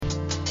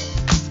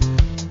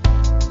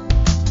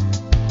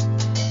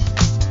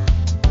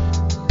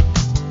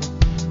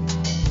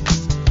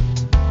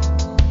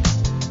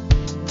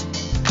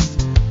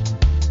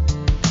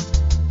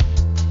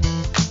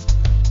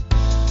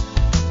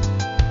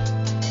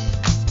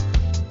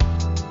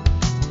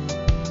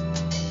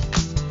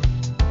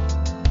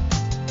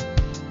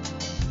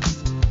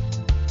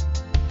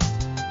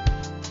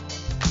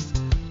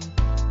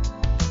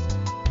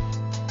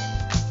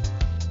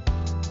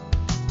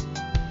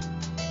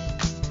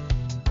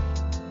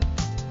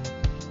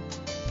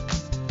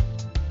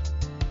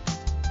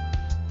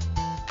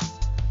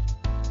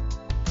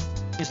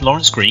is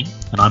Lawrence Green,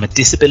 and I'm a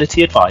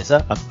Disability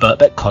Advisor at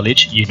Birkbeck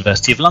College,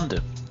 University of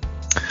London.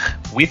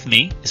 With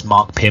me is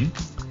Mark Pimm,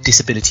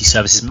 Disability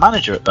Services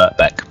Manager at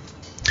Birkbeck.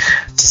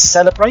 To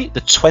celebrate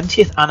the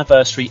 20th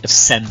anniversary of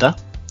SENDA,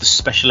 the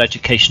Special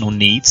Educational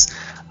Needs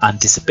and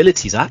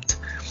Disabilities Act,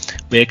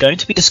 we are going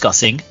to be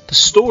discussing the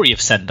story of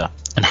SENDA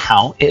and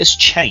how it has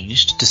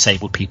changed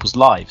disabled people's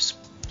lives.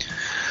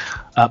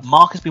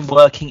 Mark has been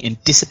working in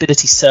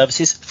disability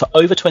services for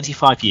over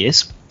 25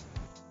 years,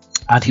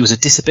 and he was a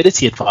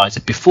disability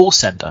advisor before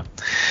SENDA.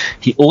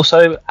 He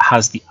also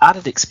has the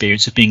added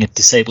experience of being a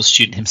disabled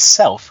student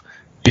himself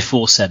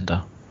before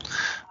SENDA.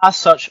 As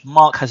such,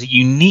 Mark has a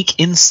unique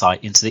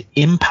insight into the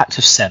impact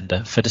of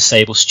SENDA for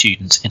disabled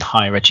students in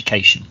higher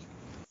education.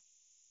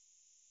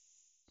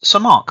 So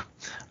Mark,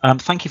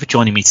 thank you for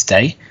joining me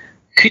today.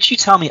 Could you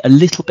tell me a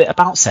little bit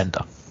about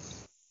SENDA?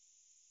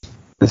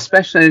 The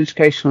Special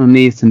Educational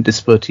Needs and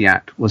Disability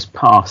Act was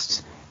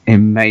passed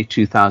in May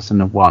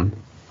 2001.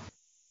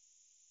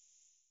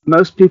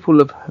 Most people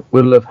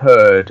will have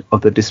heard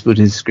of the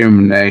Disability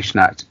Discrimination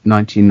Act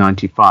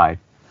 1995,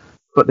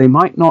 but they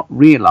might not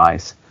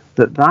realise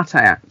that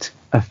act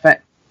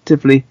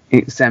effectively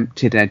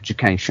exempted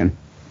education.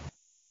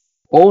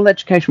 All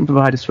education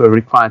providers were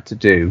required to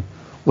do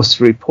was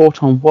to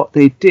report on what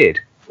they did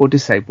for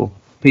disabled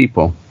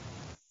people.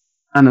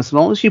 And as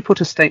long as you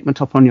put a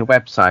statement up on your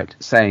website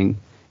saying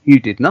you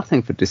did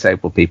nothing for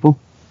disabled people,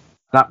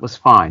 that was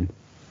fine.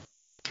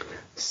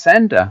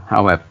 SENDA,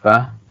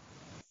 however,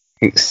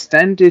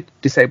 extended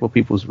disabled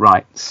people's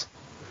rights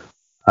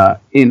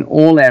in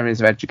all areas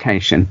of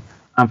education,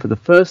 and for the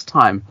first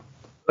time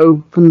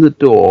opened the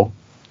door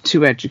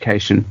to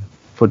education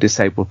for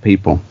disabled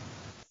people.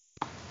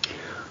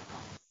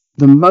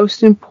 The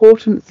most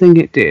important thing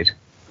it did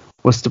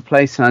was to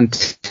place an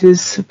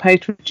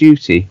anticipatory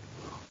duty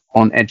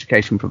on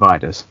education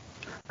providers,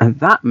 and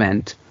that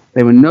meant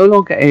they were no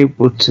longer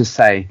able to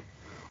say,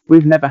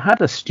 we've never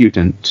had a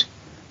student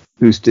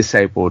who's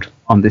disabled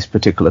on this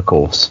particular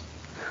course.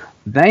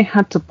 They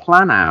had to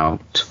plan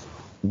out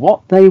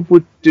what they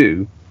would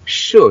do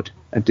should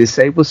a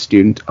disabled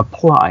student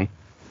apply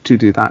to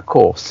do that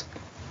course.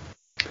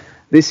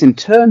 This in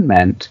turn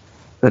meant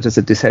that as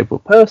a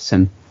disabled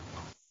person,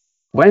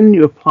 when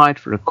you applied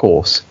for a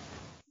course,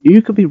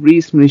 you could be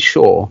reasonably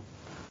sure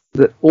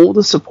that all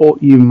the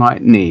support you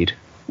might need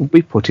would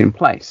be put in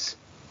place.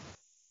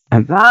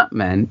 And that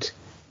meant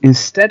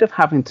instead of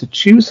having to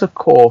choose a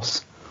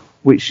course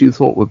which you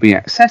thought would be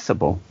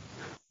accessible,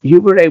 you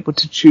were able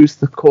to choose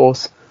the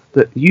course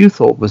that you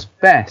thought was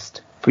best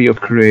for your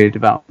career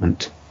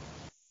development.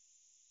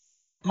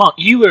 Mark,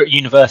 you were at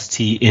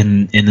university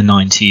in the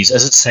 90s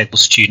as a disabled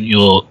student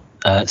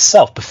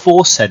yourself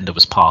before SENDA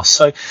was passed.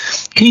 So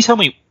can you tell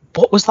me,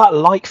 what was that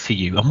like for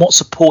you and what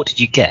support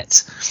did you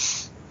get?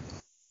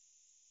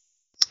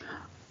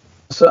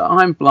 So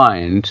I'm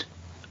blind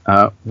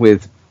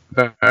with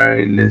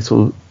very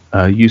little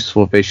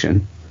useful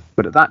vision,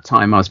 but at that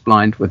time I was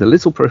blind with a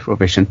little peripheral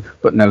vision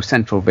but no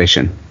central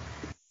vision.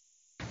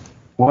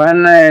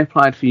 When I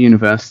applied for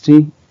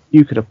university,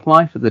 you could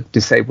apply for the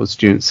disabled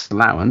students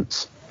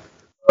allowance,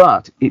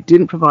 but it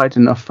didn't provide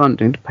enough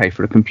funding to pay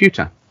for a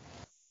computer.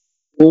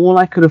 All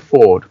I could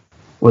afford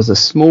was a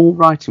small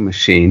writing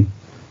machine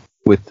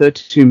with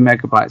 32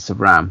 megabytes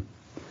of RAM,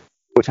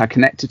 which I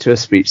connected to a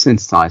speech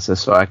synthesizer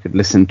so I could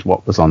listen to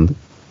what was on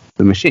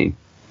the machine.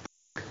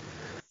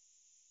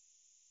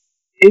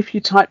 If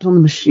you typed on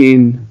the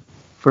machine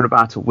for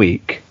about a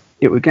week,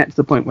 it would get to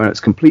the point where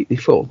it's completely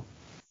full.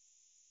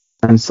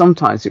 And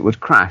sometimes it would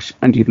crash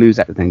and you'd lose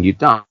everything you'd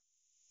done.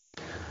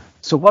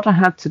 So what I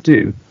had to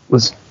do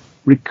was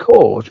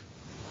record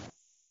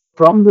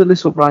from the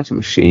little writing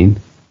machine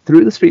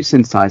through the speech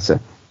synthesizer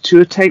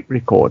to a tape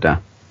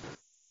recorder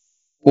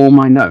all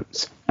my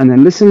notes, and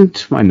then listen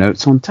to my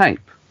notes on tape.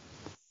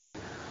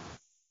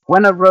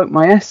 When I wrote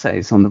my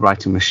essays on the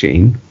writing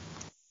machine,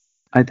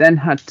 I then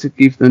had to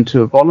give them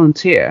to a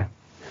volunteer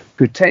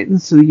who'd take them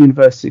to the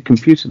university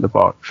computer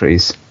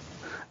laboratories,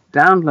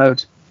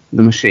 download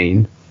the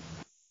machine,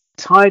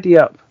 tidy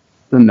up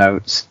the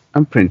notes,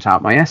 and print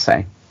out my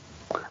essay.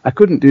 I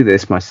couldn't do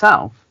this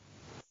myself,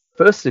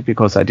 firstly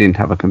because I didn't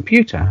have a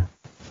computer,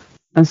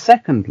 and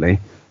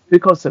secondly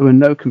because there were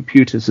no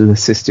computers with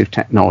assistive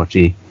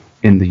technology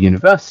in the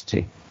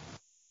university.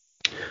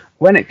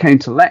 When it came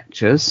to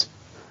lectures,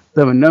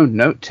 there were no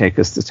note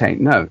takers to take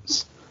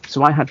notes,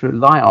 so I had to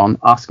rely on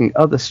asking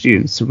other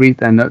students to read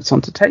their notes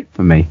onto tape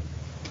for me.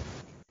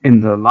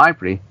 In the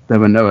library, there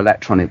were no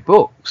electronic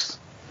books,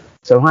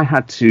 so I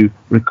had to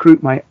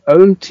recruit my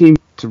own team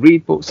to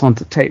read books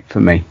onto tape for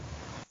me.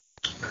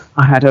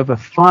 I had over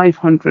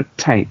 500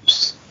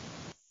 tapes,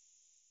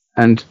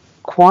 and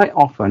quite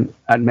often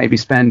I'd maybe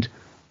spend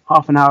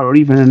half an hour or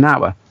even an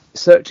hour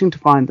searching to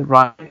find the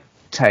right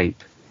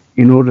tape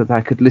in order that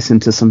I could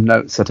listen to some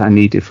notes that I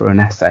needed for an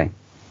essay.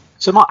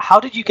 So Mark, how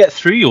did you get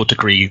through your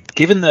degree?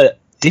 Given the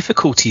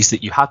difficulties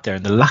that you had there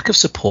and the lack of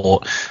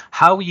support,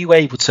 how were you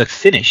able to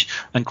finish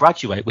and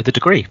graduate with a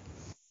degree?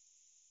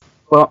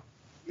 Well,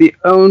 the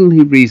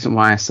only reason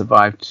why I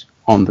survived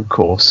on the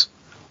course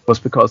was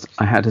because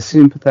I had a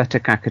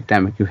sympathetic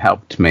academic who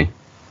helped me.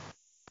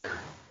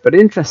 But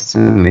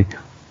interestingly,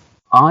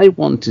 I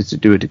wanted to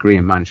do a degree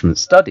in management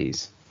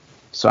studies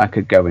so I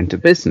could go into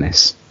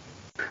business.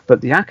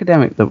 But the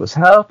academic that was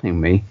helping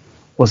me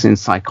was in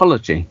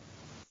psychology.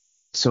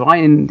 So I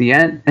in the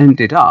end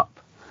ended up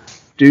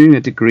doing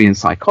a degree in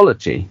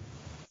psychology.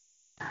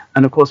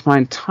 And of course, my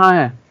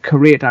entire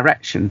career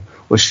direction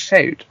was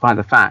shaped by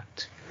the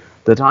fact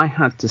that I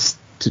had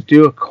to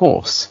do a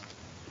course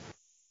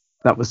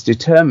that was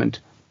determined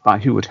by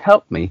who would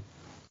help me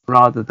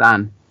rather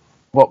than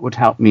what would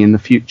help me in the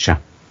future.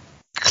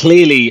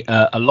 Clearly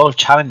a lot of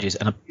challenges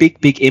and a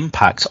big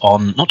impact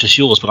on not just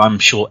yours, but I'm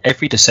sure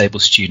every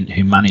disabled student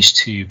who managed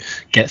to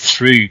get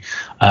through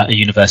a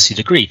university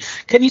degree.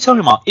 Can you tell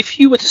me, Mark, if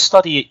you were to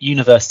study at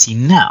university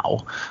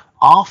now,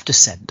 after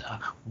SENDA,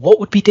 what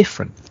would be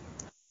different?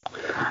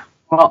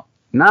 Well,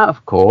 now,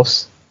 of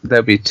course,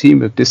 there'll be a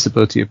team of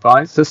disability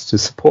advisors to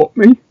support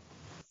me.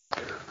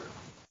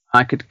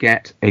 I could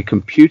get a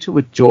computer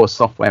with JAWS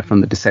software from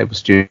the Disabled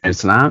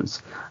Students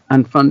Allowance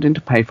and funding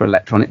to pay for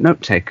electronic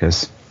note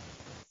takers.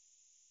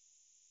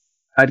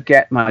 I'd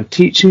get my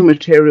teaching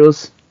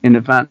materials in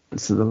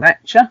advance of the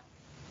lecture,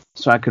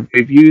 so I could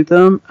review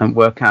them and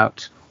work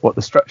out what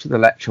the structure of the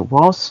lecture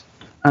was.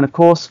 And of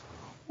course,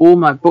 all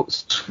my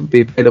books would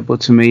be available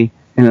to me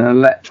in an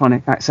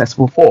electronic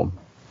accessible form.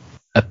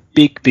 A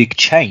big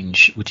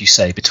change, would you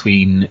say,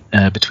 between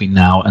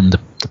now and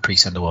the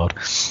pre-SENDA world?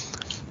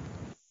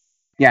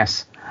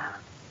 Yes.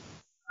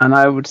 And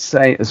I would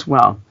say as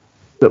well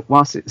that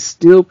whilst it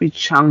still be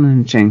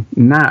challenging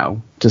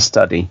now to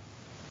study,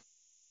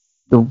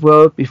 the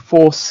world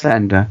before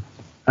SENDA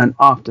and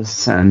after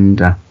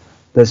SENDA,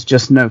 there's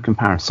just no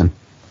comparison.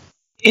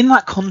 In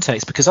that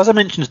context, because as I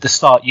mentioned at the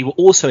start, you were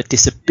also a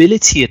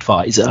disability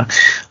advisor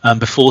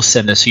before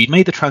SENDA, so you'd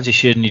made the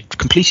transition, you'd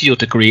completed your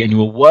degree, and you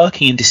were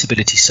working in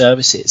disability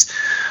services.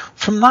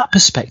 From that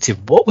perspective,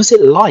 what was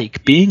it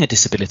like being a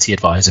disability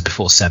advisor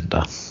before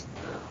SENDA?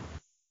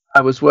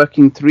 I was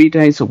working 3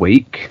 days a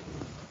week,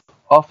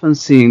 often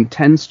seeing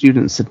 10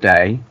 students a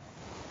day,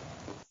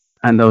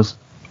 and there was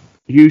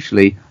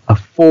usually a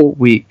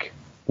 4-week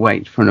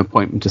wait for an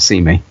appointment to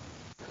see me.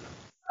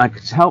 I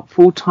could help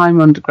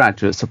full-time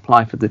undergraduates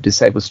apply for the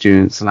Disabled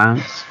Students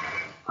Allowance.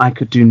 I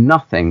could do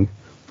nothing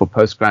for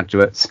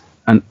postgraduates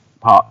and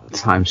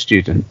part-time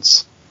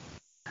students.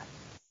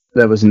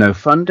 There was no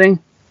funding,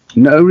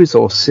 no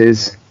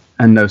resources,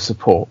 and no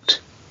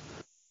support.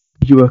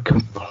 You were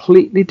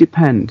completely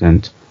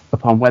dependent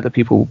upon whether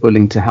people were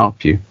willing to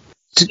help you.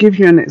 To give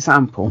you an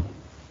example,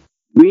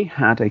 we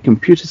had a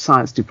computer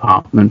science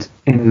department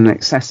in an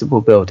accessible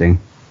building.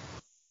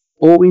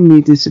 All we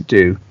needed to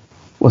do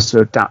was to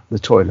adapt the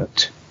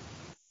toilet.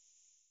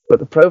 But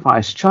the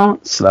Pro-Vice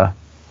Chancellor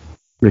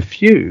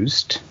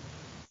refused,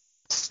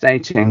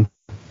 stating,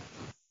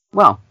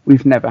 well,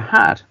 we've never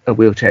had a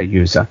wheelchair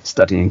user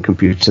studying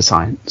computer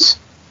science.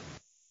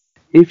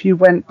 If you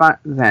went back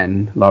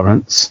then,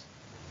 Lawrence,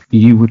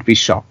 you would be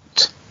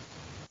shocked.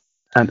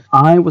 And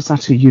I was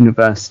at a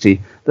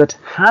university that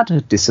had a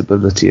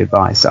disability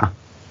advisor.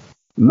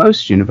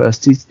 Most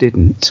universities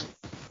didn't.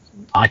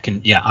 I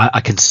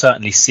can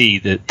certainly see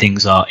that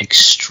things are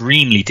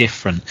extremely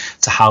different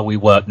to how we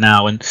work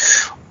now. And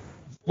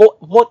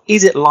what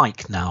is it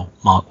like now,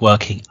 Mark,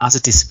 working as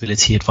a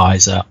disability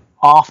advisor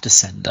after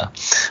SENDA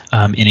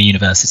in a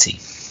university?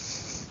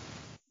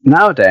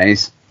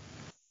 Nowadays,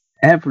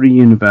 every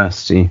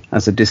university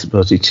has a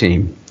disability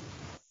team.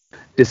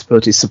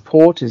 Disability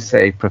support is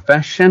a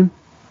profession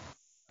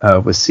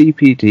with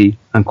CPD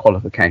and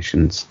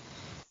qualifications.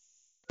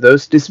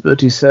 Those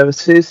disability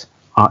services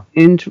are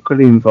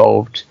integrally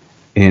involved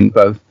in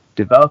both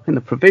developing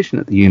the provision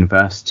at the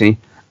university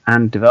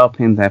and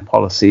developing their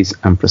policies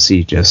and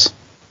procedures.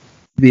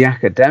 The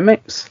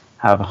academics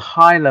have a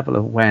high level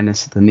of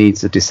awareness of the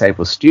needs of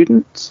disabled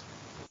students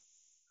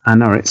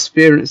and are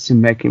experienced in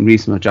making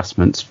reasonable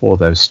adjustments for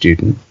those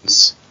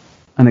students.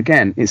 And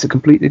again, it's a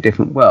completely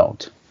different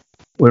world.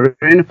 We're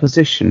in a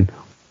position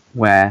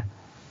where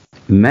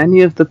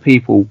many of the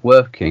people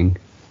working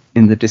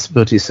in the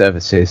disability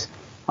services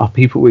are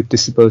people with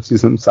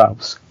disabilities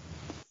themselves.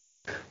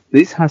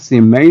 This has the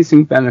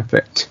amazing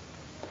benefit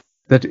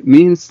that it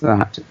means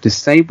that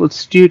disabled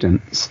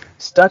students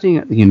studying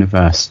at the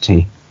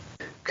university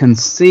can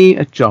see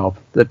a job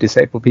that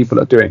disabled people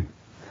are doing,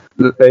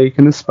 that they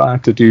can aspire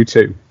to do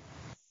too.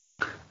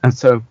 And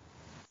so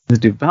the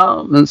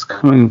developments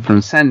coming from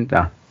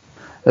SENDA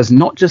has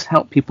not just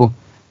helped people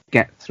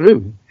get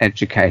through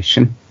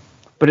education,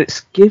 but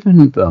it's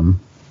given them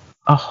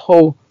a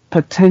whole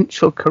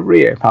potential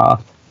career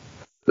path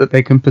that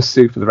they can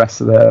pursue for the rest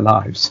of their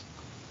lives.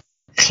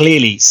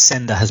 Clearly,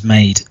 SENDA has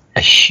made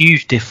a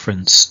huge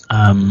difference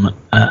and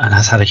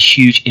has had a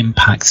huge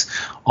impact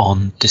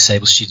on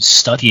disabled students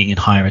studying in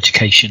higher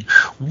education.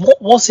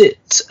 What was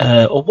it,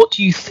 or what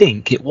do you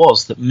think it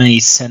was that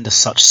made SENDA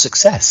such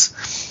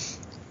success?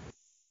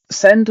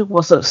 SENDA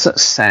was a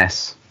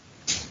success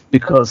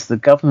because the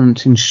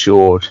government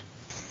ensured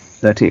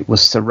that it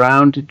was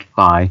surrounded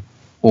by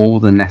all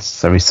the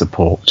necessary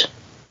support.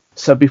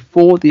 So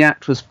before the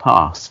Act was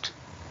passed,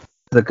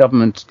 the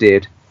government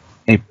did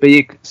a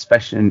big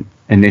special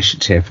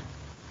initiative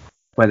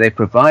where they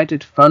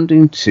provided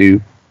funding to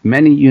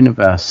many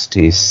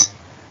universities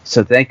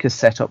so they could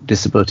set up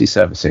disability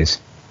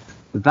services.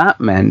 That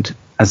meant,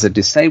 as a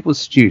disabled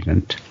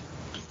student,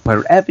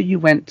 wherever you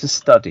went to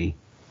study,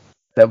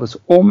 there was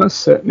almost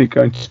certainly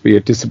going to be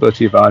a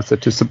disability advisor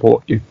to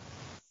support you.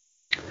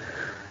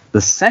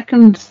 The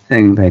second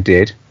thing they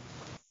did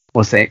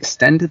was they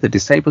extended the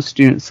disabled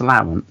students'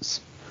 allowance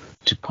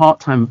to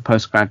part-time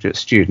postgraduate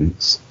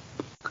students.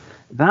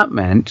 That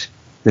meant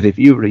that if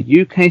you were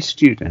a UK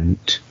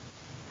student,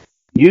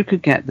 you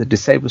could get the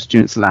disabled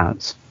students'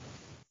 allowance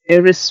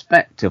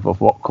irrespective of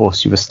what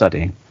course you were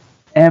studying.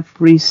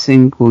 Every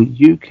single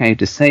UK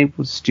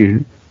disabled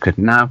student could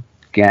now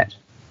get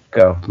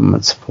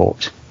government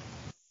support.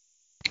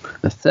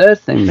 The third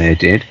thing they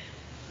did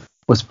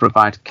was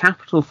provide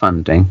capital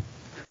funding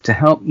to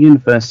help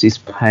universities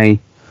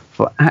pay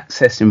for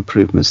access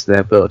improvements to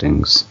their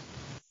buildings.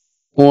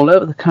 All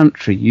over the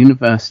country,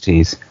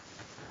 universities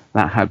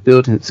that had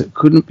buildings that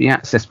couldn't be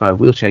accessed by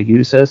wheelchair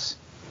users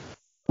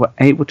were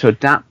able to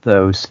adapt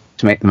those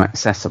to make them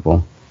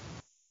accessible.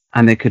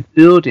 And they could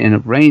build in a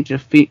range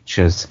of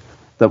features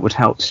that would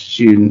help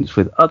students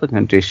with other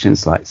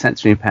conditions like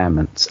sensory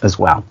impairments as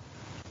well.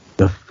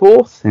 The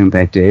fourth thing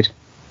they did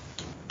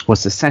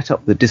was to set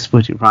up the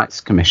Disability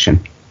Rights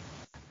Commission,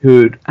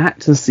 who would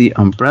act as the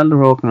umbrella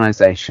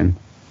organisation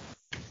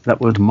that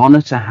would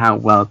monitor how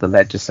well the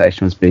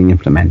legislation was being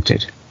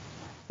implemented.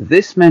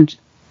 This meant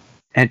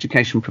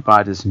education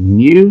providers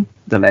knew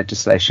the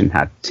legislation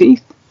had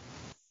teeth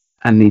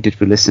and needed to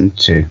be listened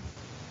to.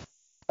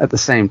 At the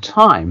same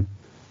time,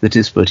 the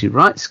Disability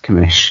Rights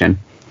Commission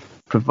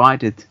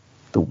provided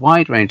the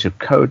wide range of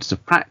codes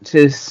of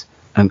practice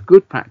and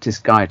good practice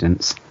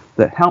guidance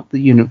that helped the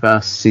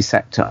university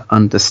sector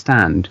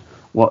understand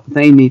what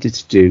they needed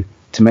to do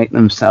to make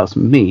themselves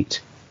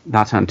meet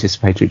that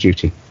anticipatory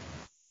duty.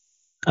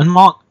 And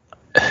Mark,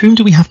 whom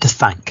do we have to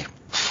thank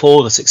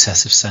for the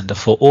success of SENDA,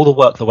 for all the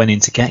work that went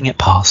into getting it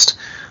passed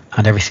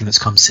and everything that's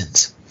come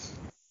since?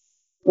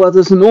 Well,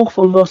 there's an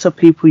awful lot of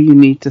people you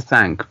need to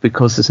thank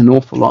because there's an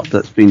awful lot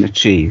that's been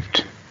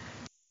achieved.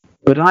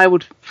 But I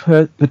would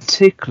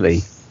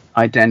particularly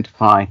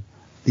identify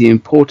the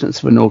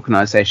importance of an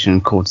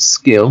organisation called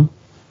SKILL,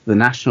 the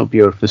National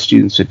Bureau for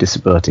Students with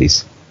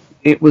Disabilities.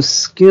 It was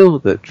SKILL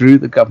that drew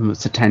the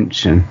government's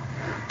attention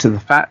to the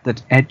fact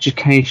that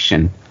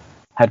education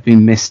had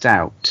been missed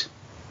out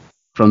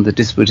from the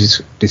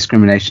Disability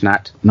Discrimination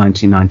Act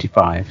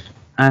 1995,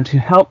 and who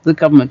helped the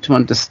government to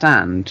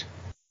understand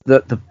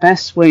that the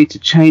best way to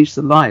change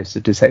the lives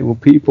of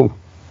disabled people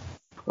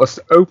was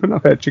to open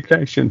up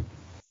education.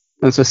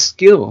 And so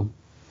SKILL,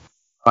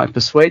 by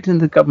persuading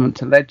the government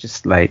to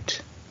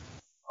legislate,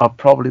 are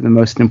probably the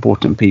most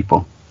important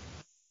people.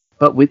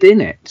 But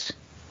within it,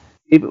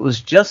 if it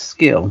was just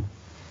SKILL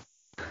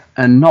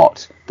and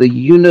not the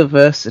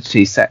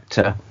university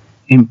sector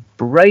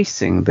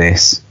embracing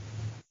this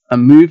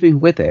and moving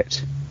with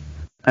it,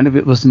 and if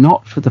it was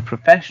not for the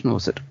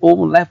professionals at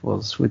all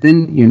levels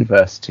within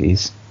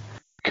universities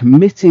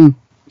committing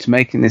to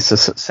making this a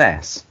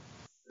success,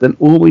 then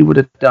all we would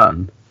have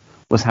done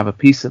was have a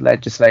piece of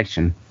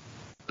legislation,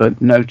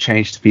 but no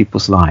change to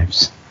people's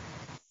lives.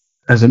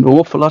 There's an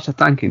awful lot of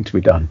thanking to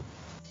be done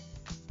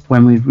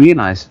when we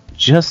realise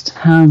just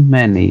how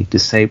many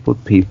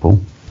disabled people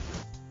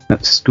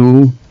at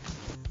school,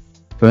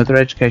 further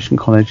education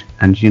college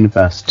and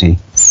university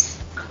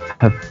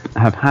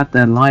have had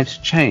their lives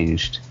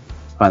changed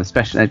by the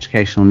Special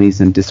Educational Needs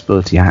and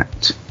Disability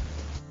Act.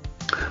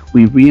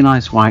 We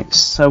realise why it's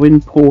so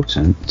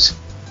important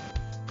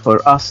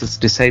for us as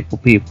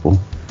disabled people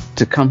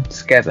to come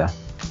together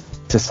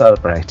to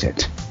celebrate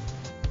it.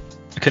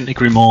 I couldn't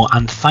agree more,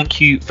 and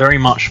thank you very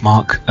much,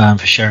 Mark,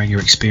 for sharing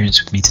your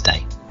experience with me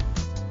today.